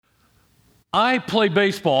I played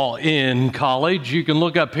baseball in college. You can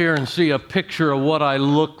look up here and see a picture of what I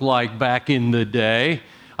looked like back in the day.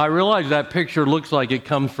 I realize that picture looks like it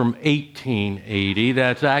comes from 1880.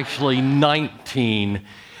 That's actually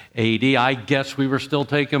 1980. I guess we were still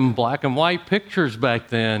taking black and white pictures back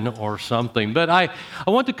then or something. But I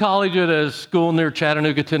went to college at a school near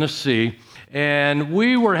Chattanooga, Tennessee, and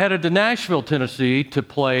we were headed to Nashville, Tennessee to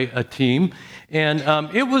play a team. And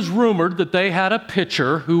it was rumored that they had a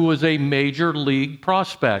pitcher who was a major league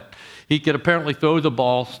prospect. He could apparently throw the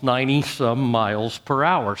ball 90-some miles per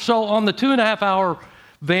hour. So on the 2.5-hour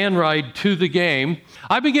van ride to the game,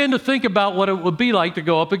 I began to think about what it would be like to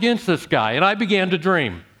go up against this guy. And I began to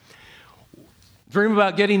dream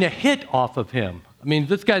about getting a hit off of him. I mean,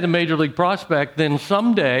 this guy's a major league prospect. Then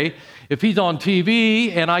someday, if he's on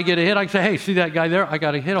TV and I get a hit, I can say, hey, see that guy there? I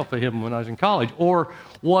got a hit off of him when I was in college. Or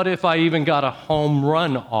what if I even got a home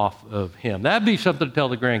run off of him? That'd be something to tell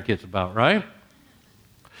the grandkids about, right?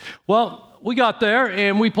 Well, we got there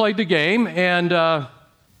and we played the game. And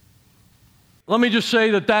let me just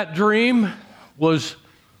say that dream was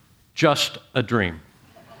just a dream.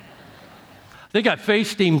 I think I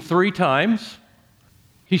faced him 3 times.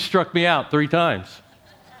 He struck me out 3 times.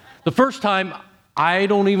 The first time, I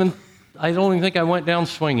don't even think I went down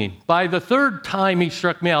swinging. By the 3rd time he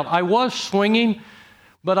struck me out, I was swinging,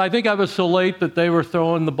 but I think I was so late that they were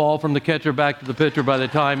throwing the ball from the catcher back to the pitcher by the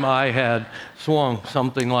time I had swung,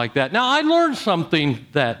 something like that. Now, I learned something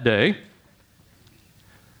that day.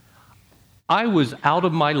 I was out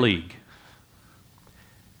of my league,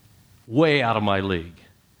 way out of my league.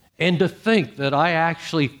 And to think that I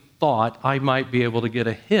actually thought I might be able to get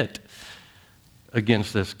a hit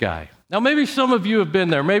against this guy. Now, maybe some of you have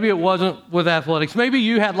been there. Maybe it wasn't with athletics. Maybe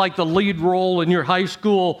you had like the lead role in your high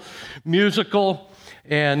school musical,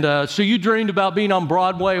 and so you dreamed about being on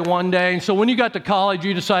Broadway one day. And so when you got to college,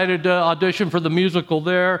 you decided to audition for the musical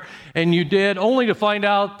there, and you did, only to find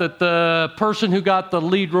out that the person who got the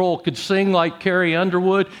lead role could sing like Carrie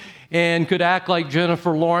Underwood and could act like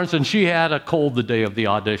Jennifer Lawrence, and she had a cold the day of the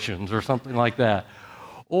auditions or something like that.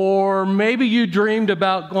 Or maybe you dreamed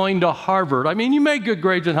about going to Harvard. I mean, you made good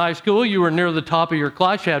grades in high school. You were near the top of your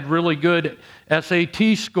class. You had really good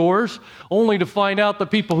SAT scores, only to find out the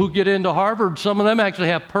people who get into Harvard, some of them actually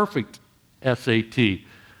have perfect SAT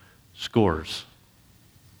scores.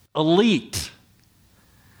 Elite.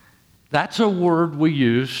 That's a word we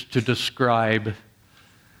use to describe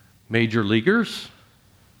major leaguers,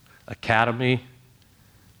 Academy,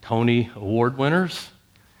 Tony Award winners,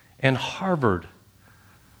 and Harvard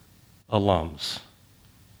alums.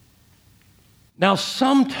 Now,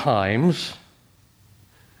 sometimes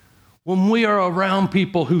when we are around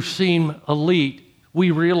people who seem elite,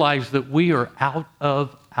 we realize that we are out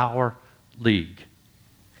of our league.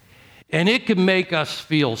 And it can make us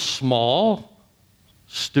feel small,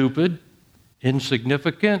 stupid,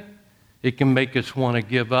 insignificant. It can make us want to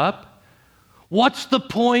give up. What's the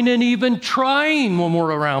point in even trying when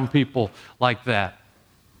we're around people like that?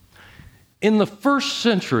 In the 1st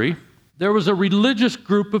century, there was a religious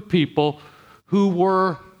group of people who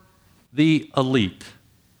were the elite.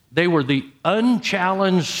 They were the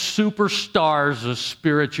unchallenged superstars of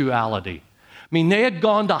spirituality. I mean, they had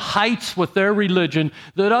gone to heights with their religion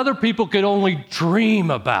that other people could only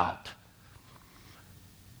dream about.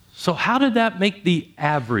 So how did that make the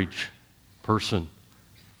average person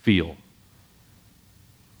feel?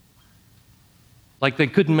 Like they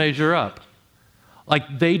couldn't measure up.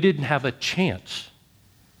 Like they didn't have a chance.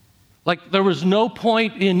 Like there was no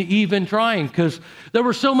point in even trying because there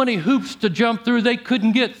were so many hoops to jump through, they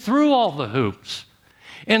couldn't get through all the hoops.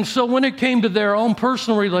 And so when it came to their own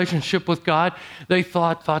personal relationship with God, they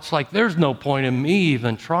thoughts like, there's no point in me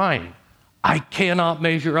even trying. I cannot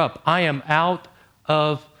measure up. I am out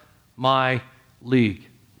of my league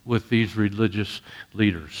with these religious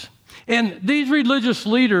leaders. And these religious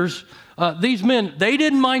leaders, these men, they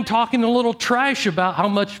didn't mind talking a little trash about how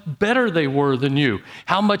much better they were than you,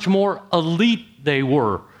 how much more elite they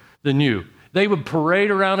were than you. They would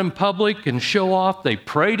parade around in public and show off. They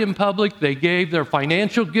prayed in public. They gave their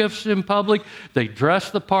financial gifts in public. They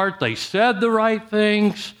dressed the part. They said the right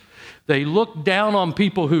things. They looked down on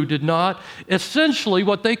people who did not. Essentially,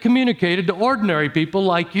 what they communicated to ordinary people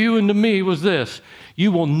like you and to me was this: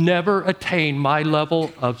 you will never attain my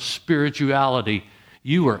level of spirituality.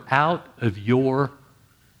 You are out of your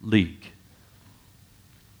league.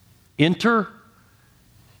 Enter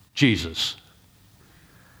Jesus.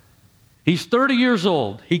 He's 30 years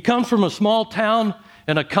old. He comes from a small town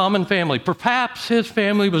and a common family. Perhaps his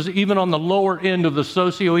family was even on the lower end of the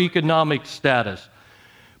socioeconomic status.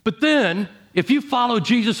 But then if you follow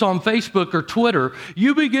Jesus on Facebook or Twitter,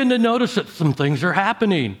 you begin to notice that some things are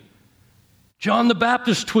happening. John the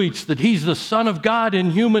Baptist tweets that he's the Son of God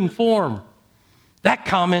in human form. That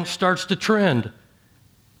comment starts to trend.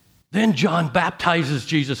 Then John baptizes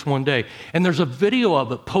Jesus one day, and there's a video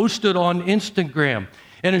of it posted on Instagram.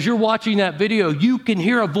 And as you're watching that video, you can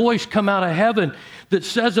hear a voice come out of heaven that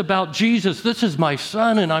says about Jesus, "This is my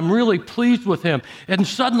son, and I'm really pleased with him." And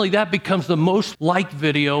suddenly that becomes the most liked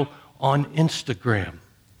video on Instagram.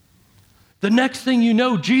 The next thing you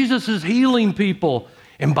know, Jesus is healing people.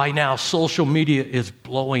 And by now, social media is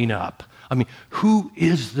blowing up. I mean, who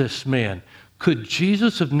is this man? Could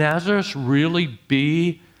Jesus of Nazareth really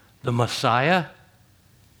be the Messiah,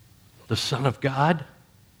 the Son of God?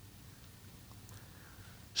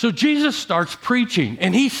 So Jesus starts preaching,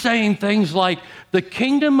 and he's saying things like, the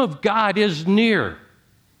kingdom of God is near.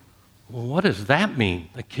 Well, what does that mean?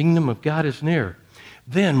 The kingdom of God is near.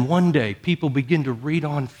 Then one day, people begin to read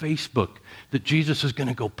on Facebook that Jesus is going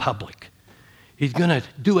to go public. He's going to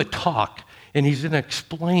do a talk, and he's going to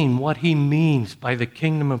explain what he means by the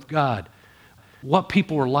kingdom of God, what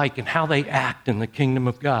people are like and how they act in the kingdom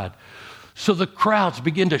of God. So the crowds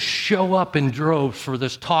begin to show up in droves for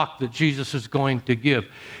this talk that Jesus is going to give.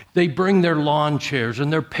 They bring their lawn chairs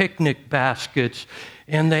and their picnic baskets,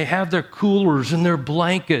 and they have their coolers and their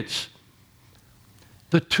blankets.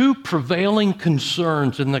 The two prevailing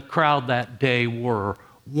concerns in the crowd that day were,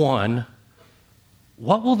 one,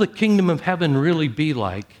 what will the kingdom of heaven really be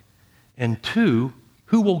like? And two,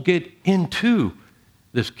 who will get into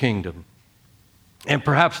this kingdom? And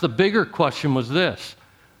perhaps the bigger question was this: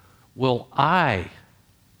 will I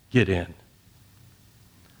get in?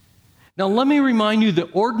 Now, let me remind you that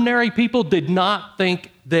ordinary people did not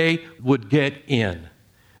think they would get in.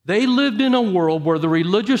 They lived in a world where the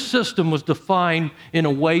religious system was defined in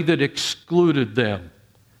a way that excluded them.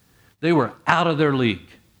 They were out of their league.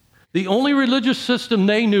 The only religious system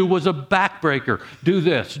they knew was a backbreaker. Do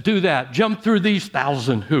this, do that, jump through these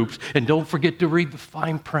 1,000 hoops, and don't forget to read the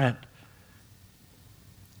fine print.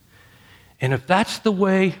 And if that's the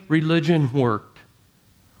way religion worked,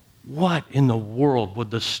 what in the world would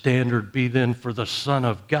the standard be then for the Son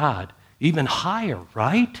of God? Even higher,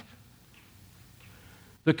 right?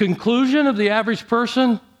 The conclusion of the average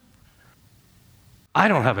person: I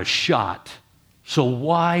don't have a shot, so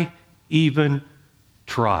why even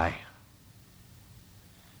try?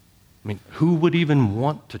 I mean, who would even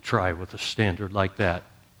want to try with a standard like that?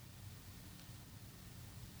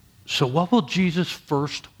 So what will Jesus'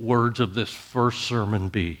 first words of this first sermon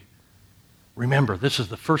be? Remember, this is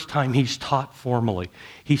the first time he's taught formally.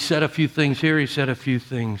 He said a few things here, he said a few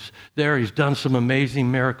things there. He's done some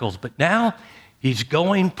amazing miracles, but now he's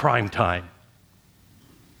going prime time.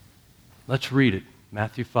 Let's read it.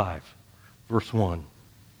 Matthew 5, verse 1.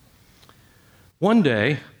 One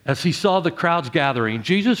day, as he saw the crowds gathering,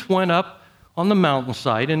 Jesus went up on the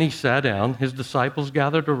mountainside and he sat down. His disciples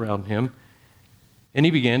gathered around him, and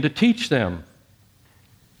he began to teach them.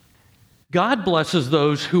 God blesses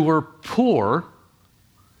those who are poor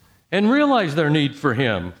and realize their need for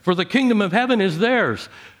him, for the kingdom of heaven is theirs.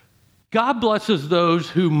 God blesses those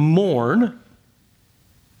who mourn,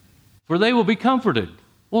 for they will be comforted.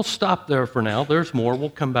 We'll stop there for now. There's more. We'll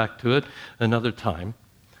come back to it another time.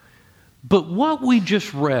 But what we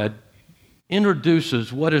just read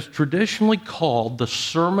introduces what is traditionally called the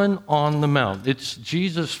Sermon on the Mount. It's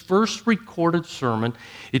Jesus' first recorded sermon.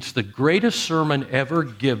 It's the greatest sermon ever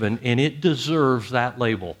given, and it deserves that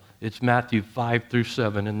label. It's Matthew 5 through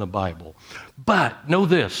 7 in the Bible. But know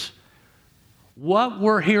this: what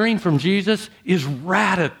we're hearing from Jesus is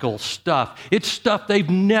radical stuff. It's stuff they've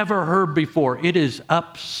never heard before. It is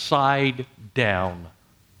upside down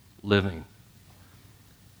living.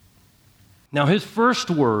 Now, his first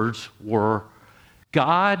words were,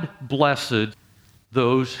 God blessed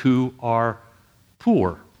those who are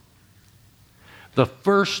poor. The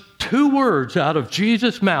first two words out of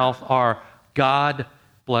Jesus' mouth are, God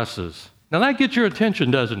blesses. Now, that gets your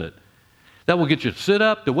attention, doesn't it? That will get you to sit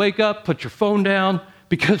up, to wake up, put your phone down,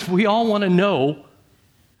 because we all want to know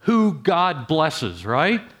who God blesses,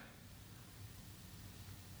 right?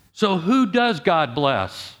 So who does God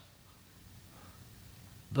bless?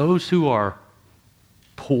 Those who are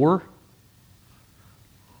poor.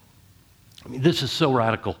 I mean, this is so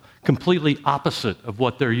radical, completely opposite of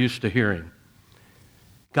what they're used to hearing.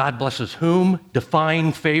 God blesses whom?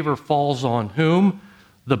 Divine favor falls on whom?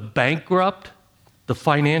 The bankrupt, the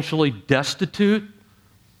financially destitute.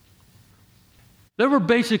 There were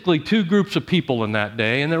basically two groups of people in that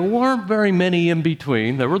day, and there weren't very many in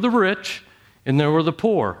between. There were the rich, and there were the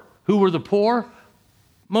poor. Who were the poor?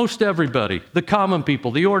 most everybody, the common people,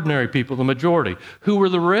 the ordinary people, the majority. Who were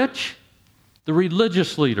the rich? The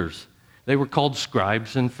religious leaders. They were called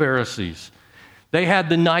scribes and Pharisees. They had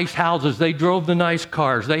the nice houses. They drove the nice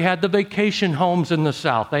cars. They had the vacation homes in the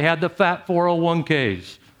South. They had the fat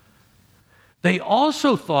 401ks. They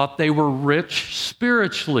also thought they were rich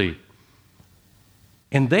spiritually.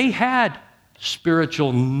 And they had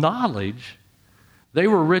spiritual knowledge. They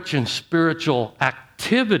were rich in spiritual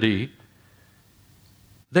activity.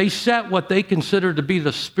 They set what they considered to be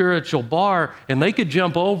the spiritual bar, and they could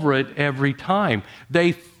jump over it every time.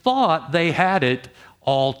 They thought they had it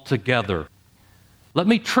all together. Let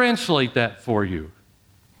me translate that for you.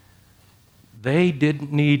 They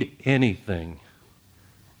didn't need anything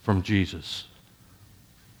from Jesus.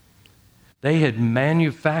 They had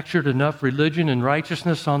manufactured enough religion and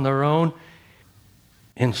righteousness on their own,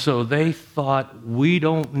 and so they thought, we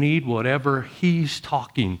don't need whatever he's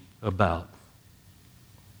talking about.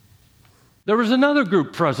 There was another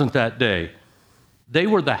group present that day. They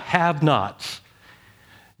were the have-nots.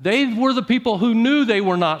 They were the people who knew they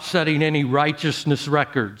were not setting any righteousness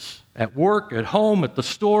records at work, at home, at the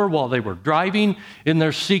store, while they were driving, in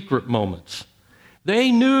their secret moments.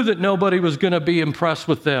 They knew that nobody was going to be impressed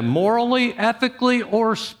with them morally, ethically,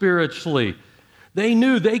 or spiritually. They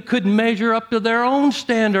knew they couldn't measure up to their own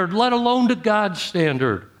standard, let alone to God's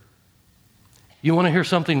standard. You want to hear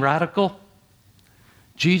something radical?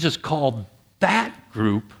 Jesus called that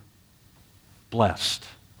group blessed.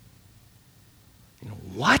 You know,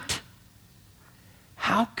 what?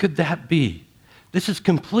 How could that be? This is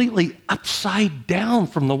completely upside down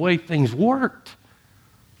from the way things worked.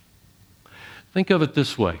 Think of it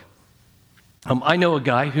this way. I know a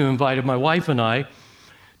guy who invited my wife and I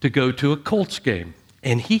to go to a Colts game,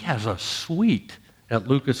 and he has a suite at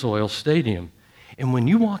Lucas Oil Stadium. And when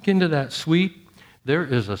you walk into that suite, there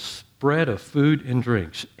is a spread of food and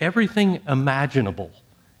drinks, everything imaginable,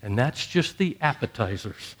 and that's just the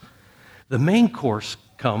appetizers. The main course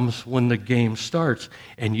comes when the game starts,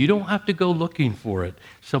 and you don't have to go looking for it.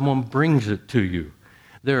 Someone brings it to you.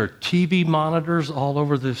 There are TV monitors all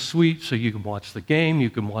over this suite, so you can watch the game,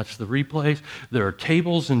 you can watch the replays. There are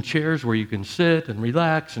tables and chairs where you can sit and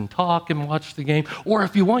relax and talk and watch the game. Or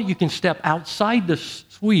if you want, you can step outside the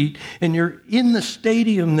suite, and you're in the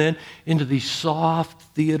stadium then into these soft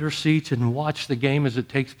theater seats and watch the game as it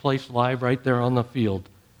takes place live right there on the field.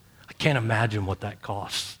 I can't imagine what that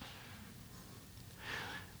costs.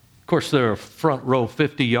 Of course, there are front row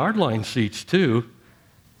 50-yard line seats too.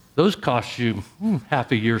 Those cost you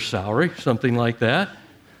half a year's salary, something like that.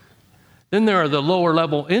 Then there are the lower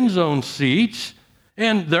level end zone seats,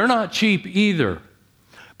 and they're not cheap either.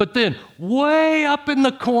 But then way up in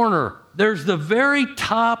the corner, there's the very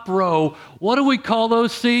top row. What do we call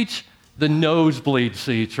those seats? The nosebleed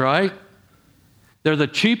seats, right? They're the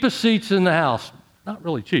cheapest seats in the house. Not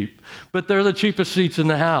really cheap, but they're the cheapest seats in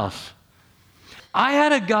the house. I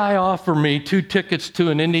had a guy offer me 2 tickets to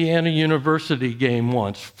an Indiana University game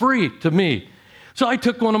once, free to me. So I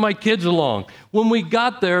took one of my kids along. When we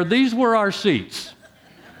got there, these were our seats.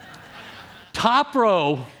 Top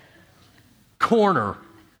row, corner,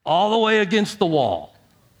 all the way against the wall.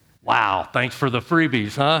 Wow, thanks for the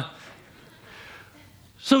freebies, huh?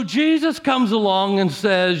 So Jesus comes along and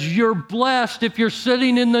says, you're blessed if you're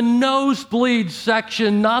sitting in the nosebleed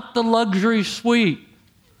section, not the luxury suite.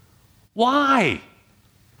 Why?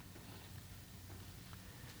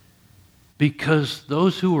 Because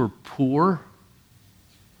those who are poor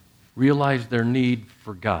realize their need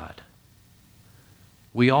for God.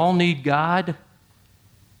 We all need God.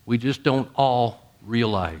 We just don't all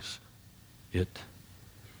realize it.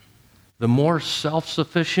 The more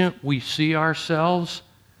self-sufficient we see ourselves,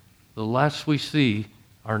 the less we see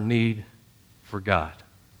our need for God.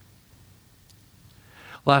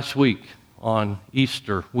 Last week, on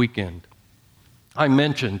Easter weekend, I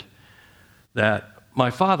mentioned that my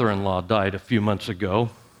father-in-law died a few months ago,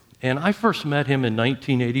 and I first met him in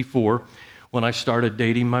 1984 when I started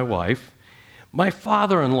dating my wife. My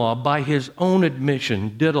father-in-law, by his own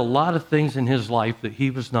admission, did a lot of things in his life that he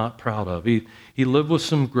was not proud of. He lived with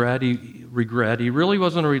some regret. He really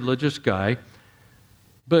wasn't a religious guy,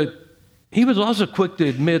 but he was also quick to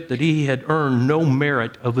admit that he had earned no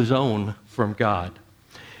merit of his own from God.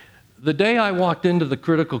 The day I walked into the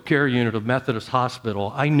critical care unit of Methodist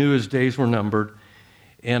Hospital, I knew his days were numbered,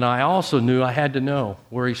 and I also knew I had to know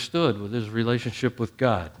where he stood with his relationship with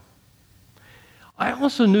God. I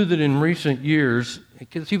also knew that in recent years,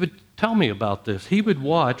 because he would tell me about this, he would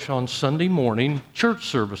watch on Sunday morning church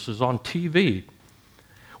services on TV,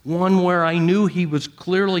 one where I knew he was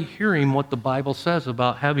clearly hearing what the Bible says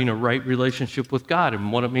about having a right relationship with God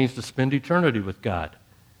and what it means to spend eternity with God.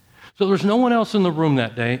 So there's no one else in the room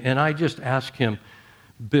that day, and I just asked him,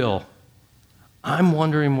 Bill, I'm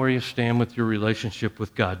wondering where you stand with your relationship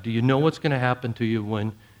with God. Do you know what's going to happen to you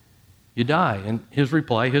when you die? And his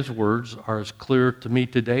reply, his words are as clear to me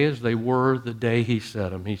today as they were the day he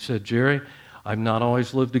said them. He said, Jerry, I've not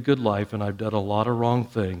always lived a good life, and I've done a lot of wrong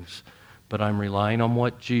things, but I'm relying on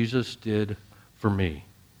what Jesus did for me.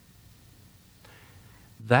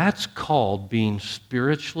 That's called being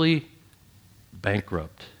spiritually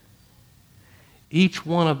bankrupt. Each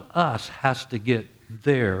one of us has to get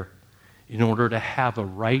there in order to have a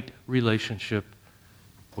right relationship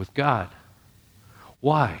with God.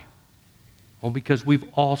 Why? Well, because we've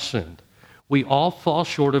all sinned. We all fall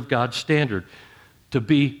short of God's standard to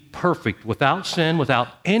be perfect, without sin, without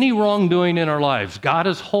any wrongdoing in our lives. God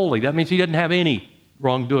is holy. That means he doesn't have any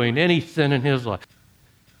wrongdoing, any sin in his life.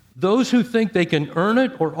 Those who think they can earn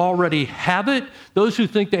it or already have it, those who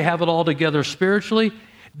think they have it all together spiritually,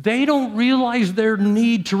 they don't realize their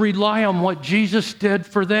need to rely on what Jesus did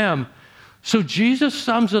for them. So Jesus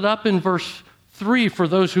sums it up in verse 3 for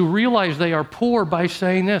those who realize they are poor by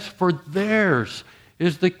saying this, for theirs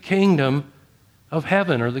is the kingdom of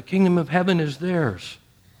heaven, or the kingdom of heaven is theirs.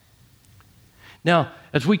 Now,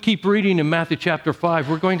 as we keep reading in Matthew chapter 5,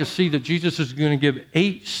 we're going to see that Jesus is going to give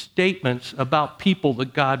 8 statements about people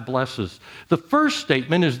that God blesses. The first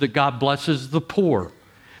statement is that God blesses the poor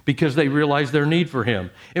because they realize their need for him.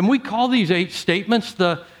 And we call these 8 statements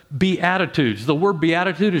the Beatitudes. The word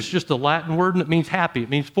beatitude is just a Latin word, and it means happy, it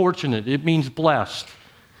means fortunate, it means blessed.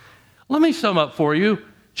 Let me sum up for you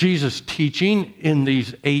Jesus' teaching in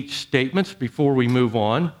these 8 statements before we move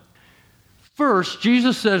on. First,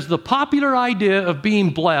 Jesus says the popular idea of being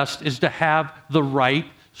blessed is to have the right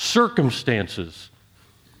circumstances.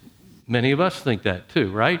 Many of us think that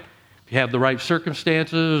too, right? If you have the right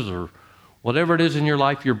circumstances or whatever it is in your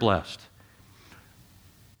life, you're blessed.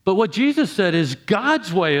 But what Jesus said is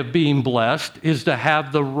God's way of being blessed is to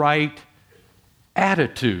have the right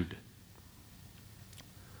attitude.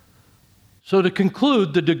 So to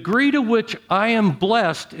conclude, the degree to which I am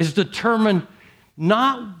blessed is determined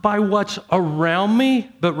not by what's around me,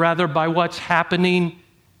 but rather by what's happening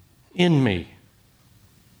in me.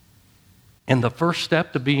 And the first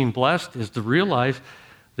step to being blessed is to realize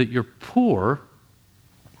that you're poor,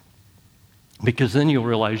 because then you'll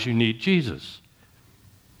realize you need Jesus.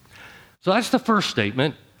 So that's the first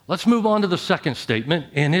statement. Let's move on to the second statement,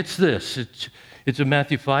 and it's this. It's in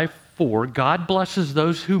Matthew 5:4. God blesses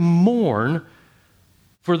those who mourn,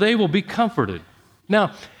 for they will be comforted.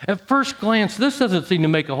 Now, at first glance, this doesn't seem to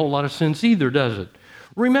make a whole lot of sense either, does it?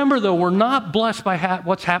 Remember, though, we're not blessed by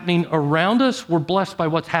what's happening around us. We're blessed by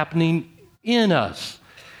what's happening in us.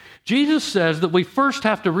 Jesus says that we first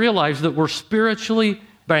have to realize that we're spiritually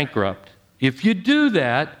bankrupt. If you do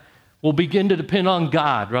that, we'll begin to depend on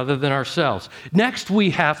God rather than ourselves. Next,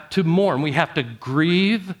 we have to mourn. We have to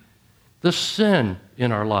grieve the sin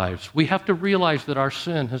in our lives. We have to realize that our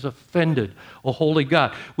sin has offended a holy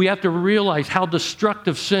God. We have to realize how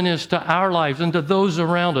destructive sin is to our lives and to those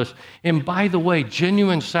around us. And by the way,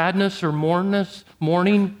 genuine sadness or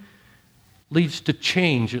mourning leads to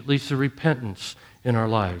change. It leads to repentance in our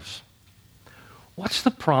lives. What's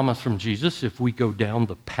the promise from Jesus if we go down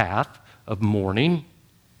the path of mourning?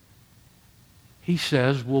 He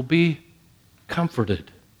says we'll be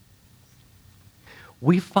comforted.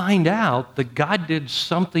 We find out that God did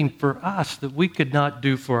something for us that we could not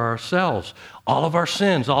do for ourselves. All of our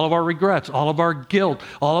sins, all of our regrets, all of our guilt,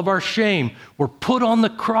 all of our shame were put on the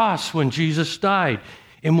cross when Jesus died.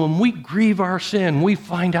 And when we grieve our sin, we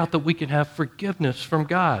find out that we can have forgiveness from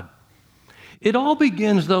God. It all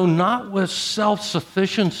begins, though, not with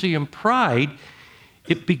self-sufficiency and pride.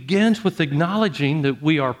 It begins with acknowledging that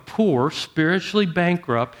we are poor, spiritually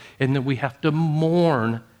bankrupt, and that we have to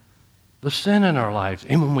mourn the sin in our lives.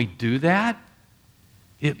 And when we do that,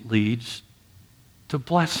 it leads to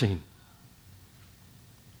blessing.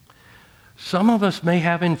 Some of us may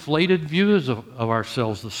have inflated views of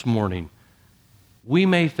ourselves this morning. We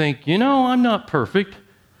may think, I'm not perfect,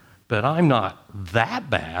 but I'm not that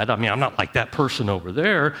bad. I mean, I'm not like that person over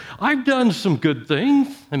there. I've done some good things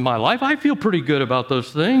in my life. I feel pretty good about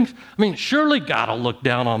those things. I mean, surely God will look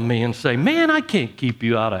down on me and say, man, I can't keep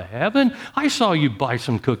you out of heaven. I saw you buy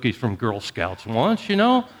some cookies from Girl Scouts once,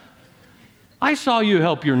 I saw you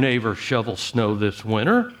help your neighbor shovel snow this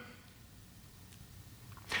winter.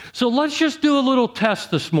 So let's just do a little test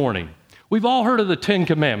this morning. We've all heard of the 10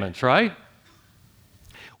 Commandments, right?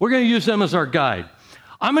 We're going to use them as our guide.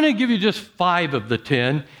 I'm going to give you just 5 of the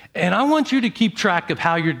 10, And I want you to keep track of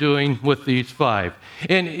how you're doing with these 5.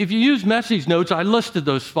 And if you use Message notes, I listed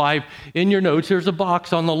those 5 in your notes. There's a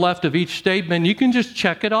box on the left of each statement. You can just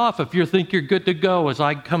check it off if you think you're good to go as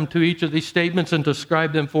I come to each of these statements and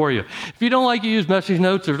describe them for you. If you don't like to use Message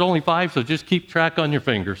notes, there's only 5, so just keep track on your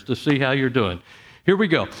fingers to see how you're doing. Here we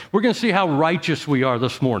go. We're going to see how righteous we are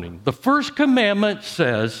this morning. The first commandment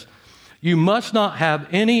says, "You must not have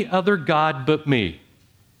any other God but me."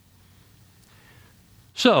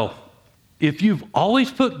 So, if you've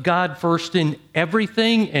always put God first in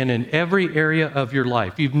everything and in every area of your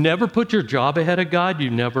life, you've never put your job ahead of God,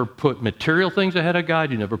 you've never put material things ahead of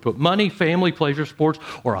God, you never put money, family, pleasure, sports,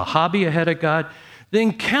 or a hobby ahead of God,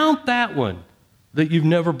 then count that one that you've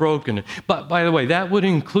never broken. But by the way, that would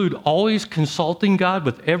include always consulting God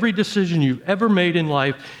with every decision you've ever made in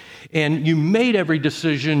life, and you made every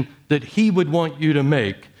decision that He would want you to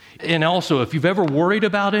make. And also, if you've ever worried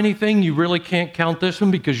about anything, you really can't count this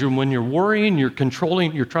one, because when you're worrying, you're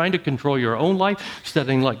trying to control your own life instead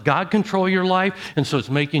of let God control your life. And so it's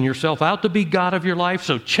making yourself out to be God of your life.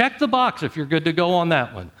 So check the box if you're good to go on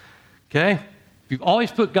that one. Okay? You've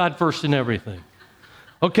always put God first in everything.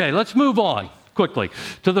 Okay, let's move on quickly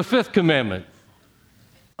to the 5th commandment.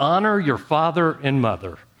 Honor your father and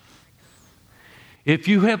mother. If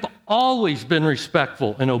you have always been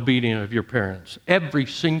respectful and obedient of your parents every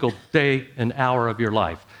single day and hour of your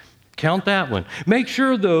life, count that one. Make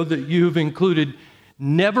sure, though, that you've included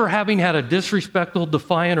never having had a disrespectful,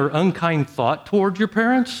 defiant, or unkind thought towards your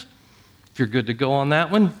parents. If you're good to go on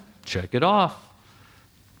that one, check it off.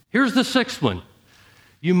 Here's the 6th one.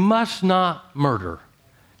 You must not murder.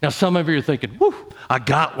 Now, some of you are thinking, whew, I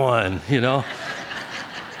got one,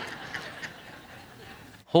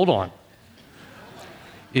 Hold on.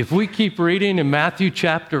 If we keep reading in Matthew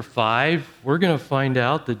chapter 5, we're going to find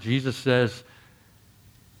out that Jesus says,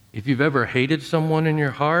 if you've ever hated someone in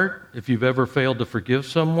your heart, if you've ever failed to forgive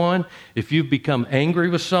someone, if you've become angry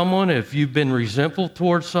with someone, if you've been resentful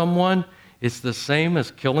towards someone, it's the same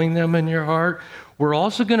as killing them in your heart. We're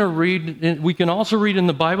also going to we can also read in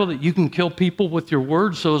the Bible that you can kill people with your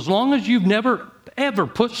words. So as long as you've never, ever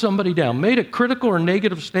put somebody down, made a critical or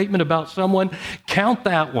negative statement about someone, count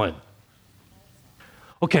that one.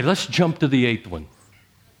 Okay, let's jump to the 8th one.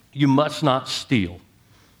 You must not steal.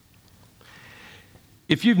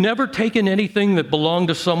 If you've never taken anything that belonged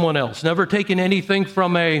to someone else, never taken anything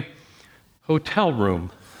from a hotel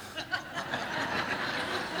room,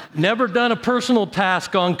 never done a personal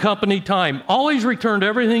task on company time, always returned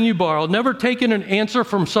everything you borrowed, never taken an answer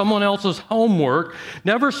from someone else's homework,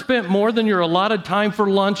 never spent more than your allotted time for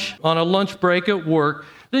lunch on a lunch break at work,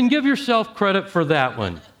 then give yourself credit for that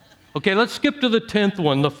one. Okay, let's skip to the 10th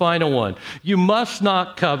one, the final one. You must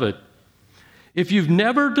not covet. If you've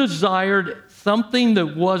never desired something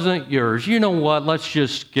that wasn't yours, you know what? Let's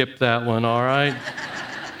just skip that one, all right?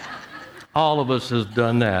 All of us have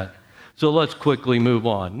done that. So let's quickly move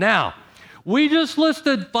on. Now, we just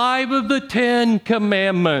listed 5 of the 10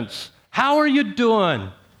 commandments. How are you doing?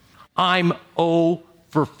 I'm 0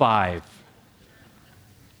 for 5.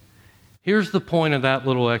 Here's the point of that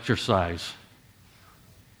little exercise.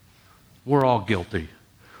 We're all guilty.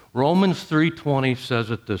 Romans 3:20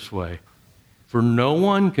 says it this way. For no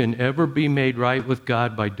one can ever be made right with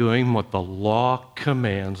God by doing what the law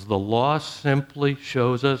commands. The law simply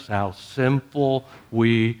shows us how sinful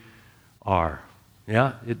we are.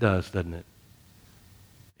 Yeah, it does, doesn't it?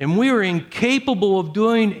 And we are incapable of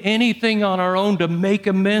doing anything on our own to make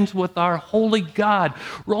amends with our holy God.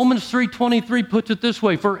 Romans 3:23 puts it this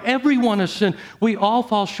way. For everyone has sinned. We all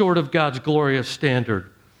fall short of God's glorious standard.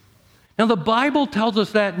 Now, the Bible tells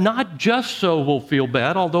us that not just so we'll feel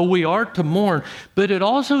bad, although we are to mourn, but it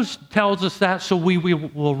also tells us that so we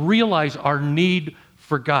will realize our need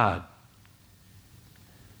for God.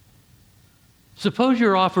 Suppose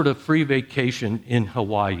you're offered a free vacation in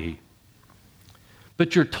Hawaii,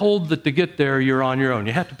 but you're told that to get there, you're on your own.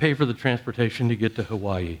 You have to pay for the transportation to get to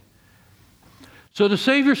Hawaii. So to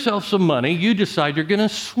save yourself some money, you decide you're going to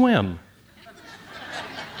swim.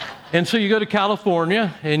 And so you go to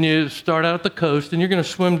California, and you start out at the coast, and you're going to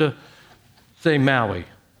swim to, say, Maui.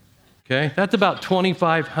 Okay? That's about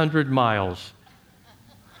 2,500 miles.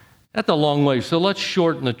 That's a long way, so let's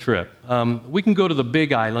shorten the trip. We can go to the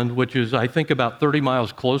Big Island, which is, I think, about 30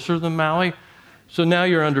 miles closer than Maui. So now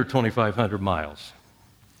you're under 2,500 miles.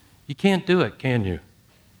 You can't do it, can you?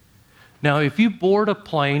 Now, if you board a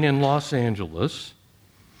plane in Los Angeles,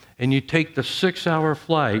 and you take the 6-hour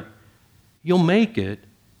flight, you'll make it,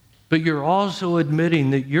 but you're also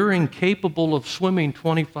admitting that you're incapable of swimming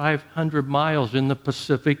 2,500 miles in the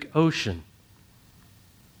Pacific Ocean.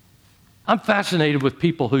 I'm fascinated with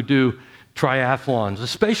people who do triathlons,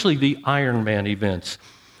 especially the Ironman events.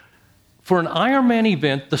 For an Ironman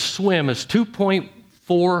event, the swim is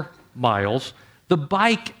 2.4 miles. The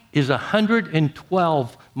bike is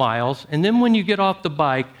 112 miles. And then when you get off the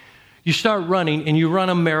bike, you start running, and you run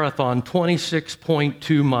a marathon,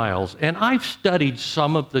 26.2 miles. And I've studied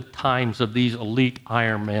some of the times of these elite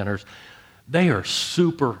Ironmanners. They are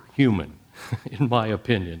superhuman, in my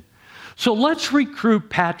opinion. So let's recruit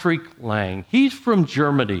Patrick Lang. He's from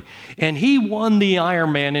Germany, and he won the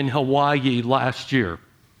Ironman in Hawaii last year.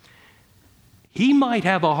 He might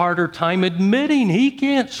have a harder time admitting he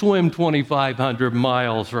can't swim 2,500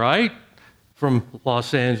 miles, right? From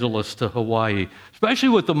Los Angeles to Hawaii, especially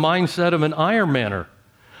with the mindset of an Ironmanner.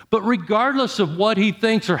 But regardless of what he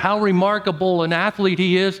thinks or how remarkable an athlete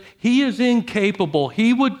he is incapable.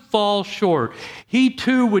 He would fall short. He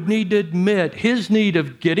too would need to admit his need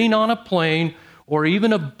of getting on a plane or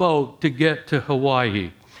even a boat to get to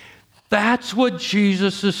Hawaii. That's what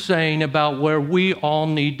Jesus is saying about where we all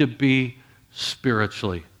need to be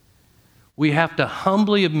spiritually. We have to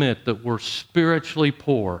humbly admit that we're spiritually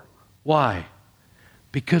poor. Why?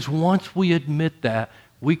 Because once we admit that,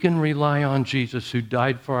 we can rely on Jesus who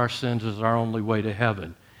died for our sins as our only way to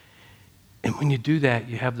heaven. And when you do that,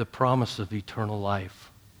 you have the promise of eternal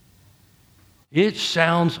life. It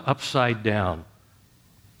sounds upside down.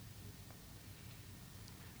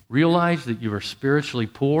 Realize that you are spiritually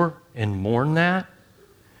poor and mourn that,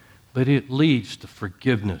 but it leads to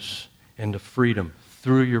forgiveness and to freedom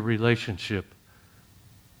through your relationship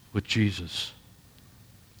with Jesus.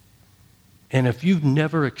 And if you've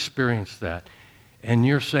never experienced that, and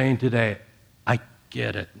you're saying today, I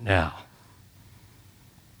get it now,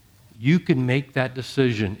 you can make that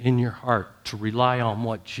decision in your heart to rely on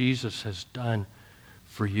what Jesus has done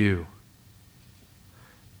for you.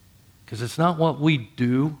 Because it's not what we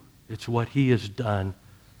do, it's what he has done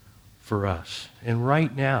for us. And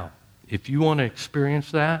right now, if you want to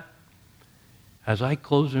experience that, as I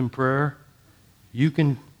close in prayer, you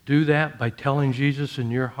can do that by telling Jesus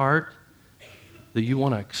in your heart that you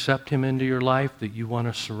want to accept him into your life, that you want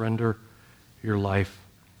to surrender your life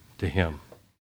to him.